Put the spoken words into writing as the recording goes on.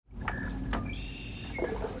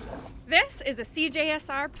This is a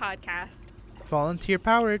CJSR podcast.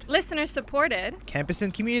 Volunteer-powered, Listener-supported, campus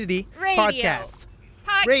and community Radio. podcast.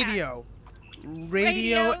 Podcast.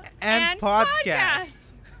 Radio and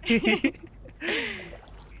podcast.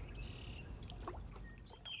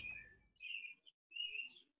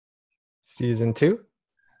 Season 2?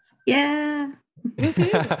 Yeah.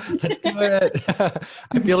 Let's do it.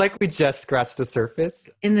 I feel like we just scratched the surface.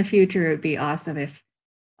 In the future, it'd be awesome if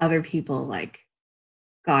other people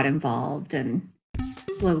got involved and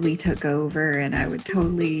slowly took over, and I would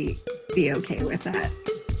totally be okay with that.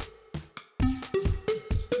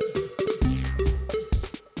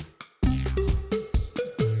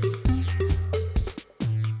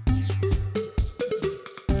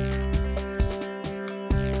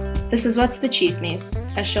 This is What's the Chismes,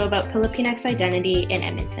 a show about Filipinx identity in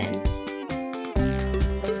Edmonton.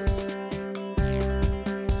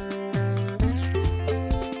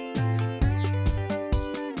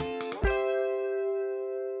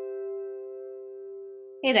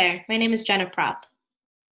 Hey there, my name is Jenna Prop.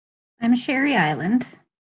 I'm Sherry Island.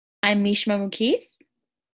 I'm Mishma Mukeith.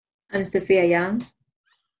 I'm Sophia Young.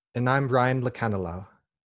 And I'm Ryan Lacanilau.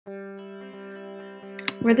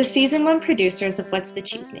 We're the Season 1 producers of What's the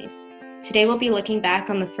Chismes. Today we'll be looking back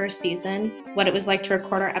on the first season, what it was like to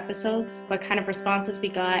record our episodes, what kind of responses we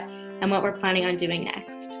got, and what we're planning on doing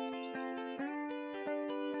next.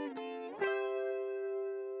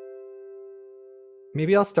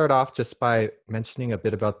 Maybe I'll start off just by mentioning a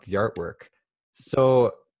bit about the artwork.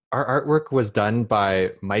 So our artwork was done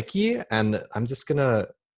by Mikey, and I'm just gonna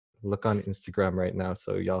look on Instagram right now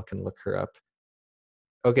so y'all can look her up.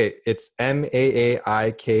 Okay, it's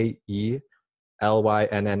MAAIKELYNNN,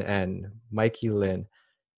 Mikey Lynn.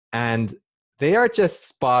 And they are just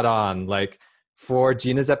spot on. Like, for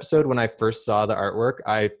Gina's episode, when I first saw the artwork,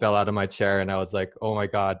 I fell out of my chair and I was like, oh my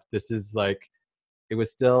God, this is like, it was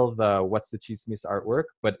still the What's the Chismes artwork,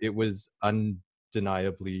 but it was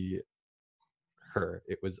undeniably her.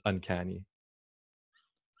 It was uncanny.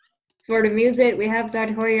 For the music, we have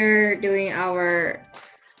Dad Hoyer doing our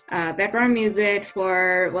background music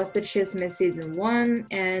for What's the Chismes Season 1,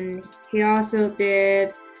 and he also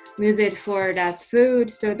did music for That's Food.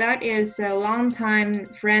 So that is a longtime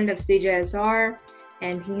friend of CJSR,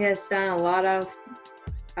 and he has done a lot of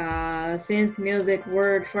synth music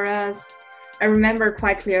work for us. I remember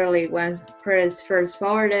quite clearly when Chris first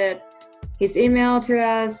forwarded his email to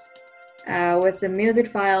us with the music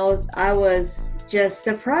files. I was just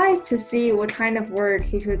surprised to see what kind of work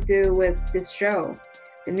he could do with this show.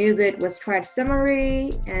 The music was quite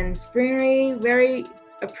summery and springy, very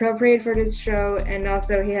appropriate for this show, and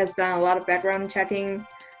also he has done a lot of background checking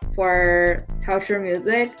for culture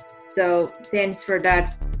music, so thanks for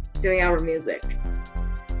that, doing our music.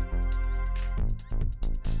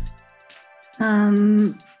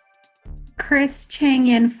 Chris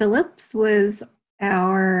Chang-Yen Phillips was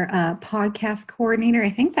our podcast coordinator.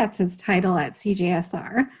 I think that's his title at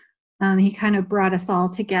CJSR. He kind of brought us all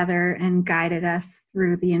together and guided us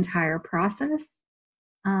through the entire process.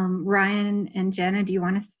 Ryan and Jenna, do you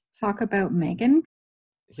want to talk about Megan?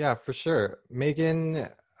 Yeah, for sure. Megan,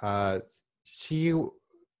 she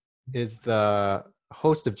is the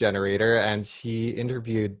host of Generator, and she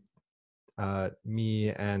interviewed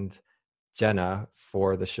me and Jenna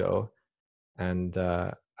for the show. And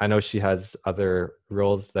I know she has other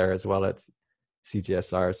roles there as well at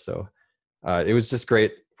CJSR. So it was just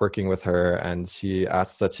great working with her, and she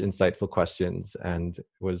asked such insightful questions and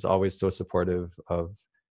was always so supportive of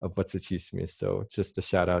What's the Chismes. So just a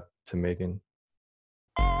shout out to Megan.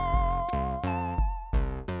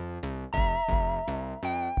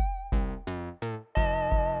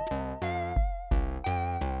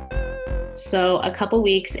 So a couple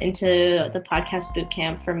weeks into the podcast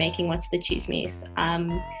bootcamp for making What's the Chismes,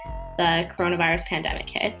 the coronavirus pandemic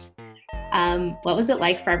hit. What was it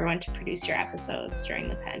like for everyone to produce your episodes during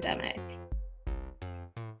the pandemic?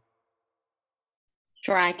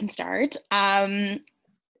 Sure, I can start.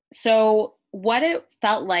 So what it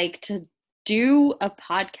felt like to do a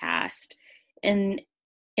podcast in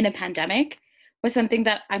a pandemic was something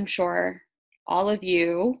that I'm sure all of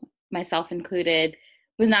you, myself included,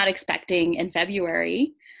 was not expecting in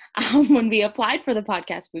February when we applied for the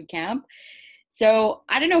podcast bootcamp. So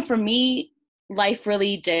I don't know, for me, life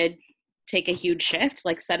really did take a huge shift.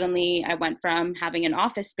 Like, suddenly I went from having an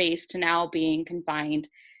office space to now being confined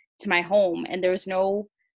to my home, and there was no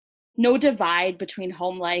divide between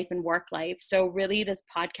home life and work life. So really this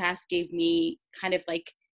podcast gave me kind of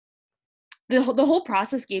like the whole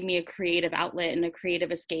process gave me a creative outlet and a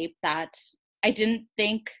creative escape that I didn't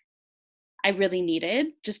think I really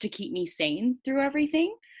needed just to keep me sane through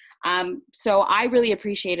everything. So I really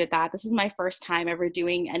appreciated that. This is my first time ever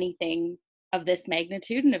doing anything of this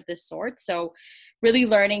magnitude and of this sort. So really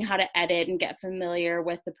learning how to edit and get familiar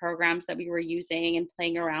with the programs that we were using and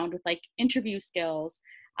playing around with like interview skills.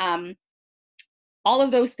 All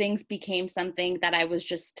of those things became something that I was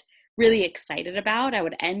just really excited about. I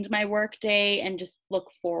would end my work day and just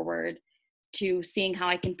look forward to seeing how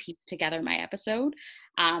I can piece together my episode.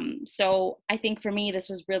 So I think for me, this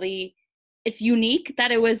was really, it's unique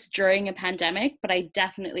that it was during a pandemic, but I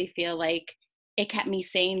definitely feel like it kept me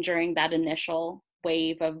sane during that initial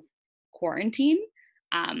wave of quarantine.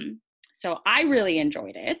 So I really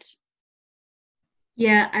enjoyed it.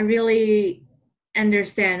 Yeah, I really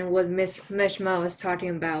understand what Miss Mishma was talking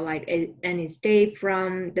about, like an escape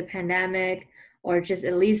from the pandemic, or just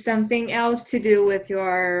at least something else to do with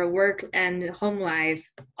your work and home life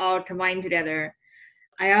all combined together.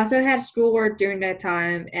 I also had schoolwork during that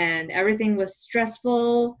time, and everything was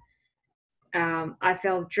stressful. I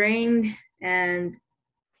felt drained, and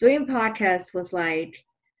doing podcasts was like,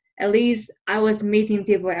 at least I was meeting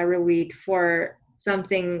people every week for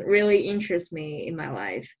something really interests me in my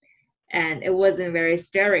life. And it wasn't very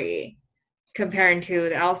scary compared to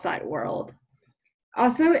the outside world.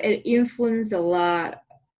 Also, it influenced a lot.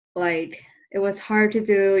 Like, it was hard to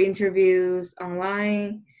do interviews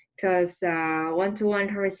online because one-to-one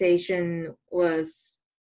conversation was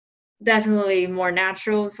definitely more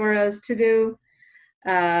natural for us to do.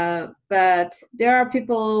 But there are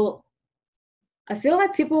people, I feel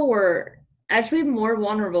like people were actually more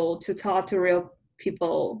vulnerable to talk to real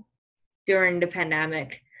people during the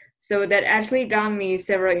pandemic. So that actually got me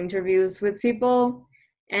several interviews with people.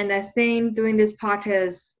 And I think doing this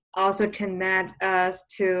podcast also connect us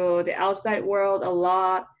to the outside world a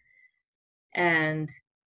lot. And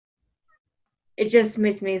it just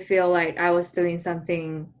makes me feel like I was doing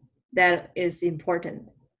something that is important.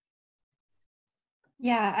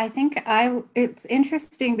 Yeah, I think it's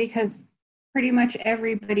interesting because pretty much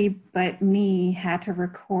everybody but me had to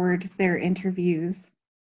record their interviews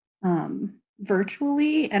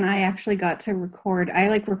virtually, and I actually got to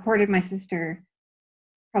recorded my sister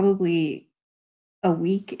probably a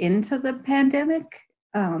week into the pandemic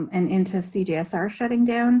and into CJSR shutting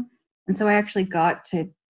down. And so I actually got to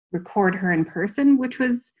record her in person, which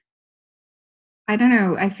was, I don't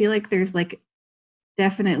know, I feel like there's like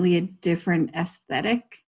definitely a different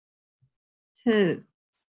aesthetic to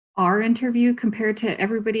our interview compared to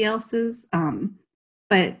everybody else's.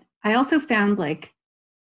 But I also found like,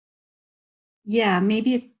 yeah,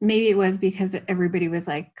 maybe it was because everybody was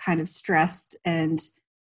like kind of stressed and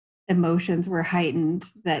emotions were heightened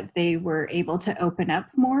that they were able to open up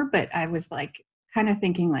more. But I was like kind of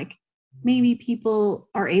thinking like maybe people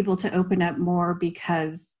are able to open up more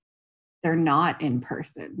because they're not in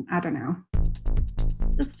person. I don't know.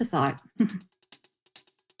 Just a thought.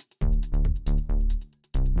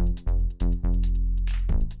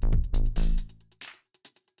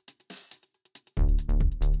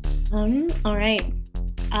 All right.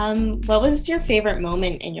 What was your favorite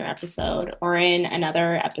moment in your episode or in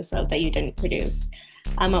another episode that you didn't produce?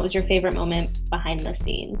 What was your favorite moment behind the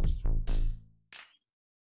scenes?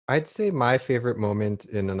 I'd say my favorite moment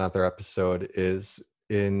in another episode is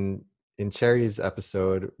in Cherry's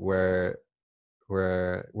episode where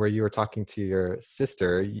you were talking to your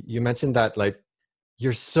sister. You mentioned that like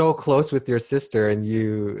you're so close with your sister and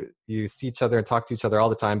you see each other and talk to each other all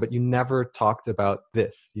the time, but you never talked about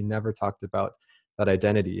this. You never talked about that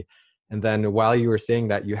identity. And then while you were saying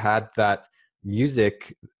that, you had that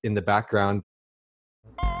music in the background.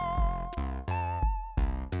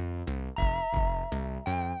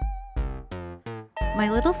 My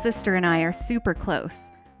little sister and I are super close.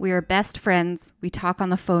 We are best friends, we talk on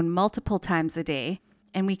the phone multiple times a day,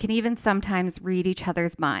 and we can even sometimes read each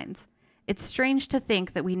other's minds. It's strange to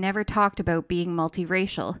think that we never talked about being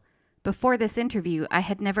multiracial. Before this interview, I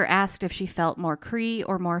had never asked if she felt more Cree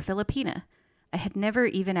or more Filipina. I had never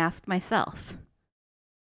even asked myself.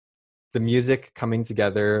 The music coming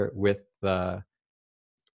together with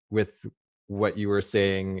what you were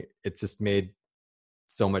saying, it just made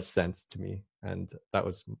so much sense to me, and that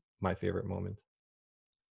was my favorite moment.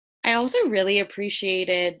 I also really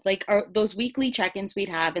appreciated like those weekly check-ins we'd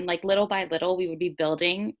have, and like little by little we would be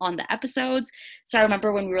building on the episodes. So I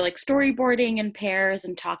remember when we were like storyboarding in pairs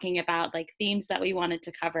and talking about like themes that we wanted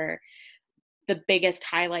to cover, the biggest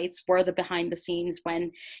highlights were the behind the scenes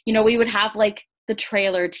when, you know, we would have like the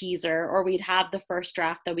trailer teaser or we'd have the first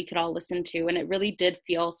draft that we could all listen to. And it really did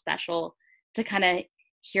feel special to kind of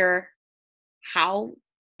hear how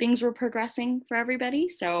things were progressing for everybody.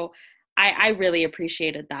 So I really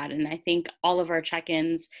appreciated that. And I think all of our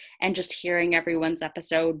check-ins and just hearing everyone's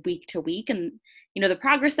episode week to week and, you know, the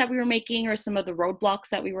progress that we were making or some of the roadblocks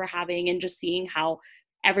that we were having and just seeing how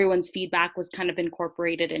everyone's feedback was kind of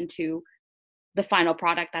incorporated into the final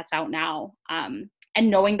product that's out now. And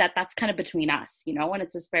knowing that that's kind of between us, you know, and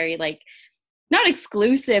it's this very like, not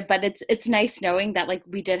exclusive, but it's nice knowing that like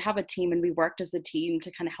we did have a team and we worked as a team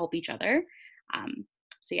to kind of help each other.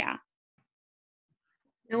 So yeah.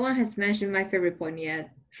 No one has mentioned my favorite point yet.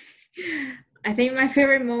 I think my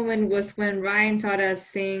favorite moment was when Ryan taught us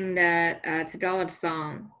sing that Tagalog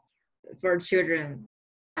song for children.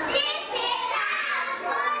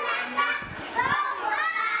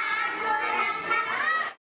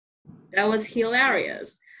 That was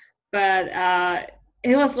hilarious. But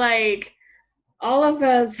it was like all of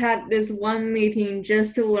us had this one meeting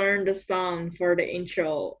just to learn the song for the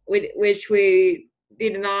intro, which we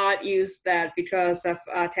did not use that because of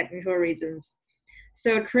technical reasons.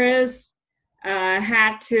 So Chris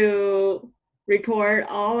had to record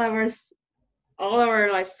all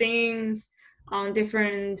our like sings on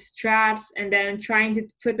different tracks and then trying to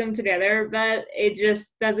put them together, but it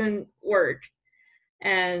just doesn't work.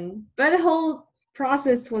 But the whole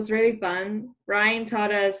process was really fun. Ryan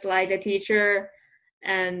taught us like a teacher,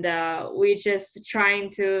 and we just trying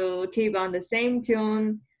to keep on the same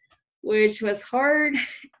tune, which was hard.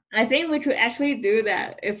 I think we could actually do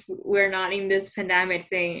that if we're not in this pandemic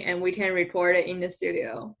thing and we can record it in the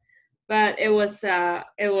studio. But it was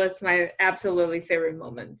my absolutely favorite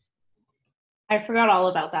moment. I forgot all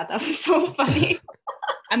about that. That was so funny.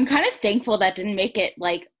 I'm kind of thankful that didn't make it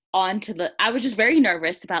like onto the, I was just very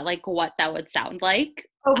nervous about like what that would sound like.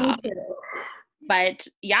 Oh, me too. But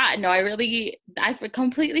yeah, no, I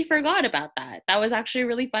completely forgot about that. That was actually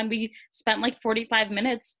really fun. We spent like 45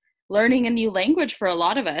 minutes learning a new language for a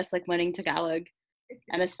lot of us, like learning Tagalog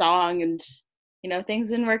and a song, and you know, things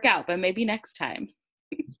didn't work out, but maybe next time.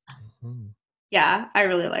 Yeah, I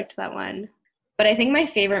really liked that one. But I think my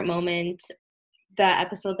favorite moment, the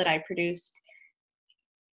episode that I produced,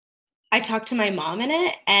 I talked to my mom in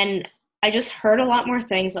it, and I just heard a lot more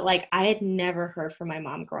things that like I had never heard from my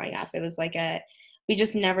mom growing up. It was like we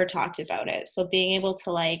just never talked about it. So being able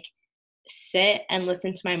to like sit and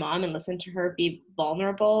listen to my mom and listen to her be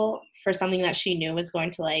vulnerable for something that she knew was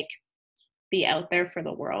going to like be out there for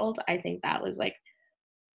the world, I think that was like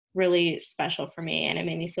really special for me, and it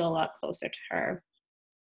made me feel a lot closer to her.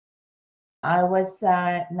 I was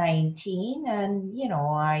 19 and, you know,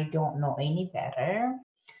 I don't know any better.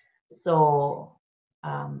 So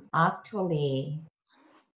actually,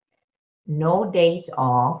 no days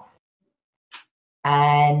off,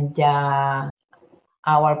 and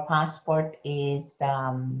our passport is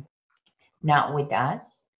not with us.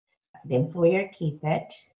 The employer keep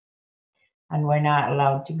it, and we're not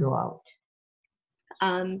allowed to go out.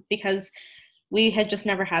 Because we had just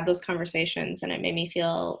never had those conversations, and it made me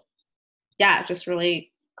feel, yeah, just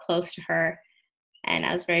really close to her, and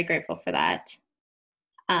I was very grateful for that.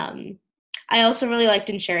 I also really liked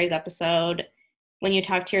in Sherry's episode when you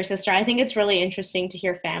talk to your sister. I think it's really interesting to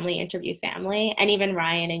hear family interview family, and even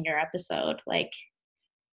Ryan in your episode, like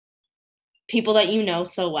people that you know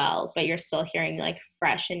so well, but you're still hearing like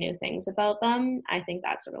fresh and new things about them. I think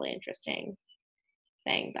that's a really interesting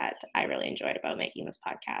thing that I really enjoyed about making this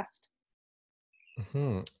podcast.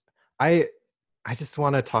 Mm-hmm. I just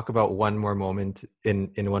want to talk about one more moment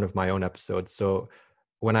in one of my own episodes. So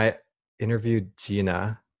when I interviewed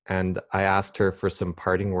Gina and I asked her for some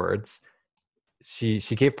parting words, she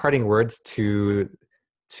gave parting words to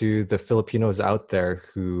the Filipinos out there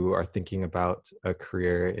who are thinking about a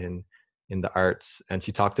career in the arts, and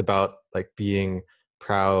she talked about like being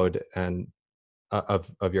proud and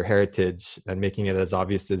of your heritage and making it as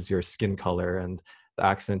obvious as your skin color and the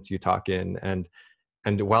accents you talk in.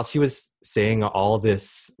 And while she was saying all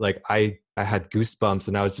this, like I had goosebumps,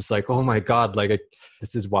 and I was just like, oh my God, like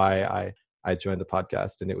this is why I joined the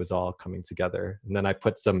podcast, and it was all coming together. And then I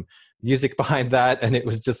put some music behind that, and it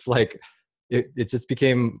was just like, it just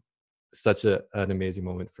became such an amazing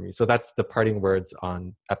moment for me. So that's the parting words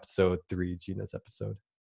on episode 3, Gina's episode.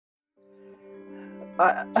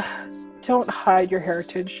 Don't hide your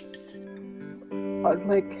heritage.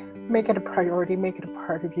 Like, make it a priority, make it a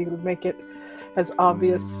part of you, make it as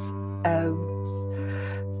obvious as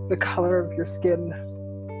the color of your skin,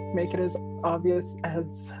 make it as obvious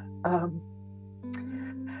as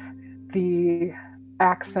the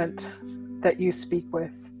accent that you speak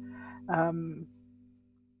with.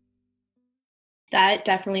 That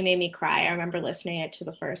definitely made me cry. I remember listening it to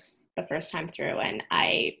the first time through, and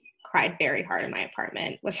I cried very hard in my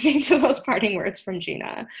apartment listening to those parting words from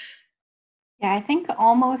Gina. Yeah, I think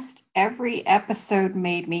almost every episode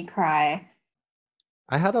made me cry.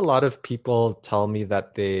 I had a lot of people tell me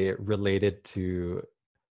that they related to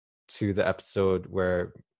the episode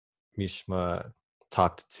where Mishma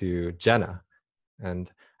talked to Jenna.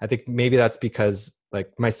 And I think maybe that's because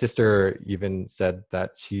like my sister even said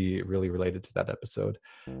that she really related to that episode.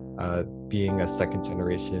 Being a second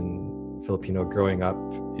generation Filipino growing up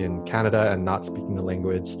in Canada and not speaking the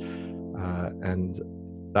language. And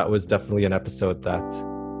that was definitely an episode that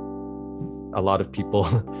a lot of people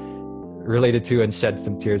related to and shed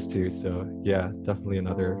some tears to. So yeah, definitely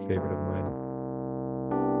another favorite of mine.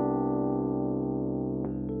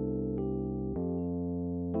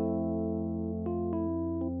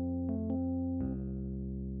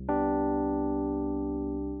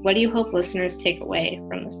 What do you hope listeners take away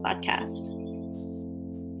from this podcast?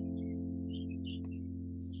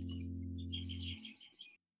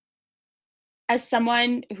 As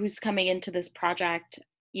someone who's coming into this project,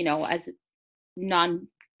 as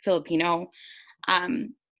non-Filipino,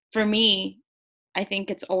 for me, I think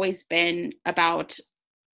it's always been about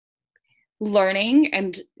learning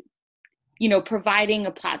and, providing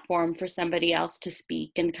a platform for somebody else to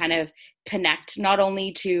speak and kind of connect not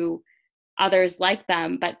only to others like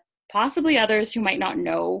them, but possibly others who might not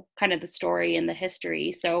know kind of the story and the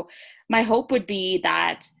history. So my hope would be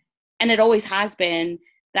that, and it always has been,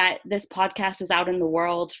 that this podcast is out in the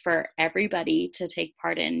world for everybody to take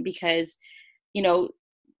part in, because,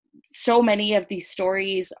 so many of these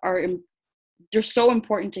stories they're so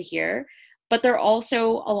important to hear, but they're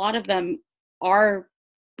also, a lot of them are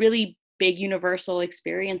really big universal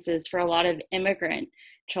experiences for a lot of immigrant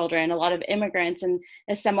children, a lot of immigrants. And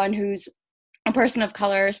as someone who's a person of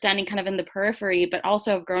color standing kind of in the periphery, but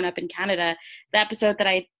also have grown up in Canada, the episode that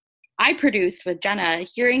I produced with Jenna,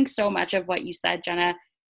 hearing so much of what you said, Jenna,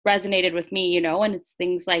 resonated with me, and it's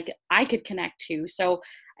things like I could connect to. So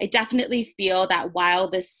I definitely feel that while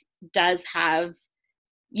this does have,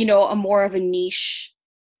 a more of a niche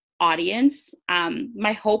audience,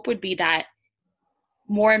 my hope would be that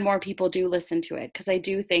more and more people do listen to it, because I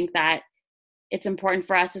do think that it's important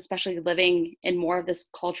for us, especially living in more of this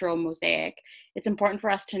cultural mosaic. It's important for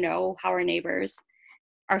us to know how our neighbors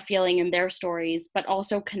are feeling in their stories, but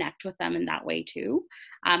also connect with them in that way too.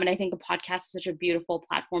 And I think a podcast is such a beautiful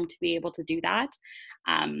platform to be able to do that.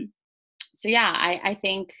 So yeah, I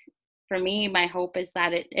think for me, my hope is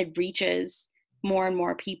that it reaches more and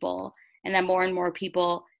more people, and that more and more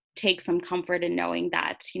people take some comfort in knowing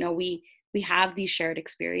that, we have these shared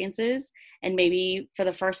experiences, and maybe for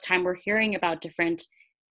the first time we're hearing about different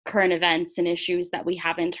current events and issues that we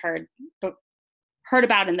haven't heard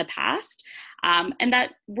about in the past, and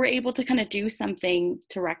that we're able to kind of do something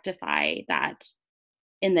to rectify that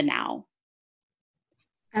in the now.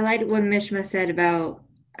 I like what Mishma said about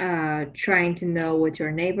trying to know what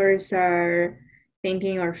your neighbors are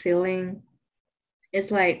thinking or feeling. It's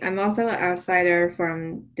like, I'm also an outsider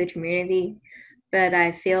from the community, but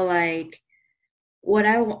I feel like what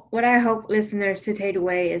I hope listeners to take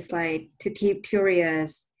away is like to keep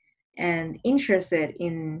curious and interested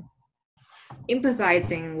in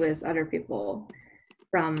empathizing with other people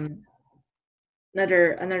from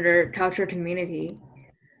another cultural community.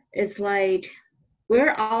 It's like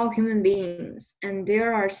we're all human beings, and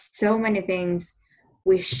there are so many things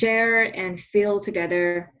we share and feel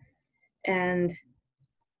together, and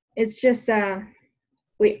it's just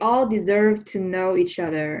we all deserve to know each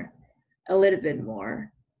other a little bit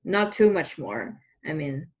more, not too much more. I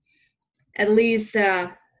mean, at least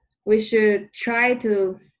we should try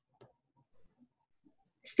to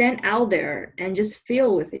stand out there and just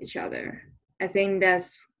feel with each other. I think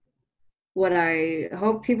that's what I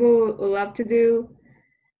hope people will love to do,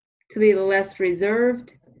 to be less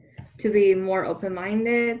reserved, to be more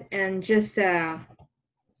open-minded, and just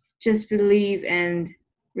believe and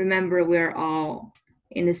remember we're all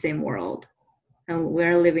in the same world, and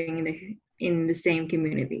we're living in the same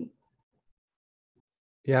community.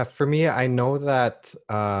 Yeah, for me, I know that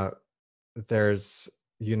there's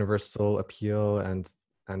universal appeal and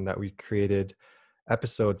that we created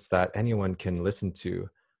episodes that anyone can listen to.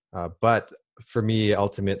 But for me,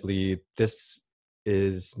 ultimately, this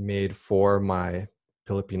is made for my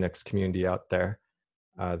Filipinx community out there.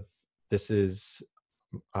 This is,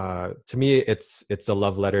 to me, it's a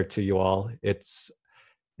love letter to you all. It's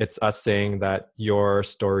us saying that your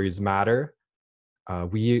stories matter.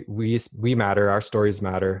 We matter. Our stories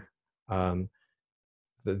matter.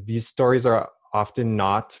 These stories are often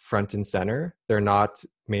not front and center. They're not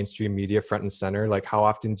mainstream media front and center. Like, how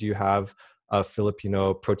often do you have a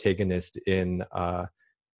Filipino protagonist in a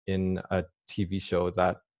TV show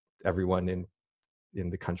that everyone in in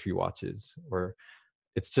the country watches, or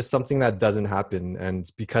it's just something that doesn't happen. And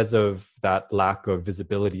because of that lack of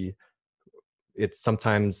visibility, it's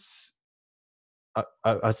sometimes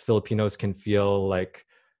us Filipinos can feel like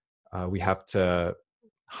we have to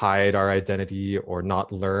hide our identity or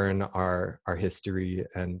not learn our history.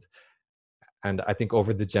 And I think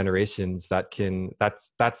over the generations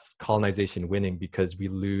that's colonization winning, because we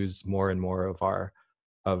lose more and more of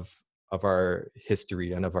our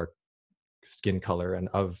history and of our skin color and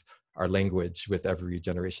of our language with every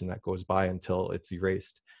generation that goes by until it's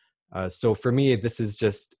erased. So for me, this is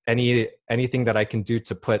just anything that I can do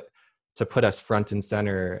to put us front and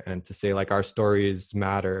center and to say like our stories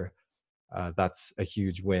matter. That's a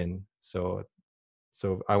huge win. So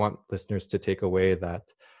I want listeners to take away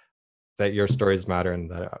that your stories matter, and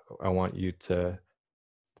that I want you to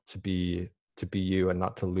be you and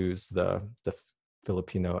not to lose the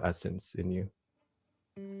Filipino essence in you.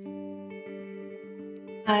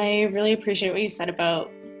 I really appreciate what you said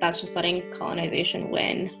about that's just letting colonization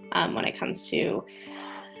win when it comes to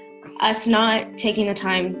us not taking the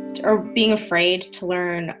time or being afraid to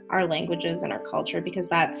learn our languages and our culture, because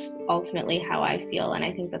that's ultimately how I feel. And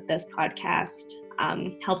I think that this podcast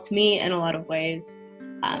helped me in a lot of ways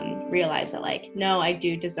realize that like, no, I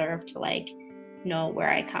do deserve to like know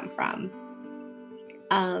where I come from.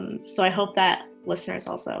 So I hope that listeners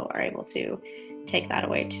also are able to take that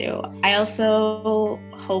away too. I also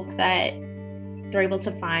hope that they're able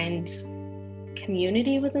to find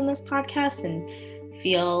community within this podcast and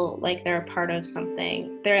feel like they're a part of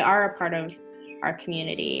something. They are a part of our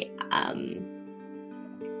community.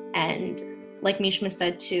 And like Mishma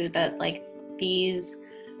said too, that like these,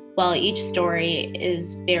 while each story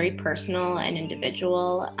is very personal and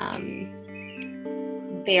individual,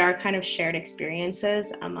 they are kind of shared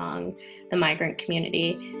experiences among the migrant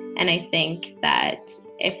community. And I think that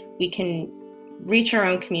if we can reach our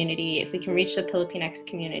own community, if we can reach the Filipinx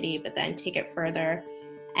community, but then take it further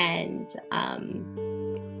and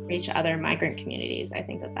reach other migrant communities, I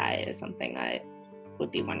think that that is something that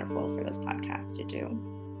would be wonderful for this podcast to do.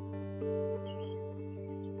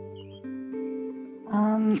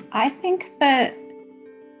 I think that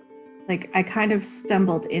like I kind of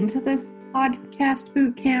stumbled into this podcast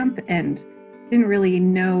boot camp and didn't really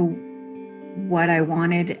know what I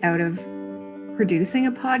wanted out of producing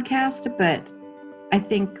a podcast, but I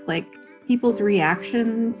think like people's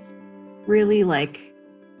reactions really like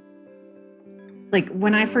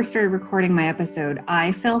when I first started recording my episode,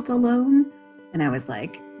 I felt alone, and I was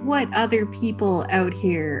like, what other people out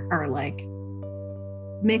here are like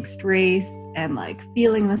mixed race and like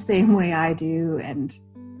feeling the same way I do? And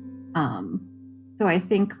so I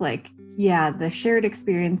think like, yeah, the shared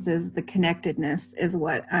experiences, the connectedness is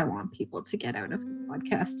what I want people to get out of the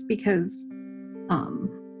podcast, because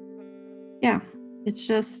yeah, it's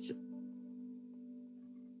just,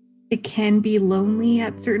 it can be lonely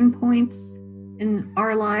at certain points in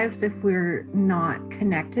our lives if we're not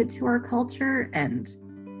connected to our culture, and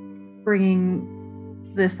bringing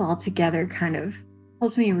this all together kind of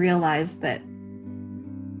helped me realize that,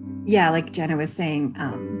 yeah, like Jenna was saying,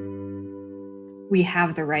 we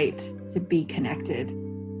have the right to be connected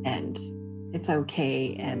and it's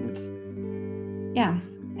okay. And yeah,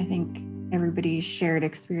 I think everybody's shared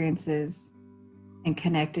experiences and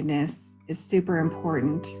connectedness is super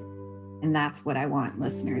important. And that's what I want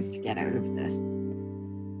listeners to get out of this.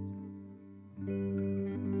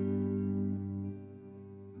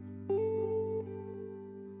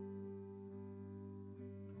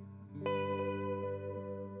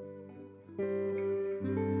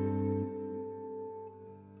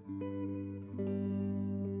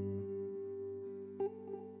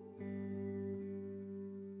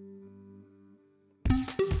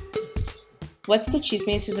 What's the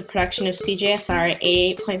Chismes is a production of CJSR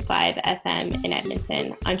 88.5 FM in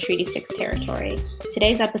Edmonton on Treaty 6 territory.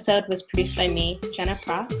 Today's episode was produced by me, Jenna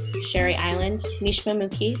Proth, Sherry Island, Mishma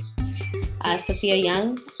Muki, Sophia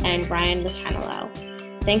Young, and Brian Lucanolo.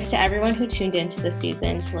 Thanks to everyone who tuned in to this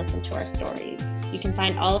season to listen to our stories. You can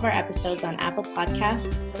find all of our episodes on Apple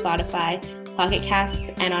Podcasts, Spotify, Pocket Casts,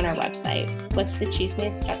 and on our website,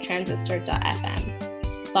 whatsthechismes.transistor.fm.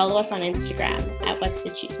 Follow us on Instagram at What's the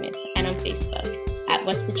Chismes and on Facebook at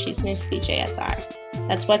What's the Chismes CJSR.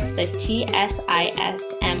 That's What's the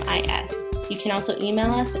TSISMIS. You can also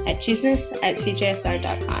email us at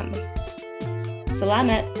chismes@cjsr.com.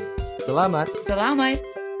 Salamat. Salamat. Salamat.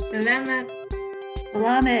 Salamat.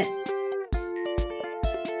 Salamat.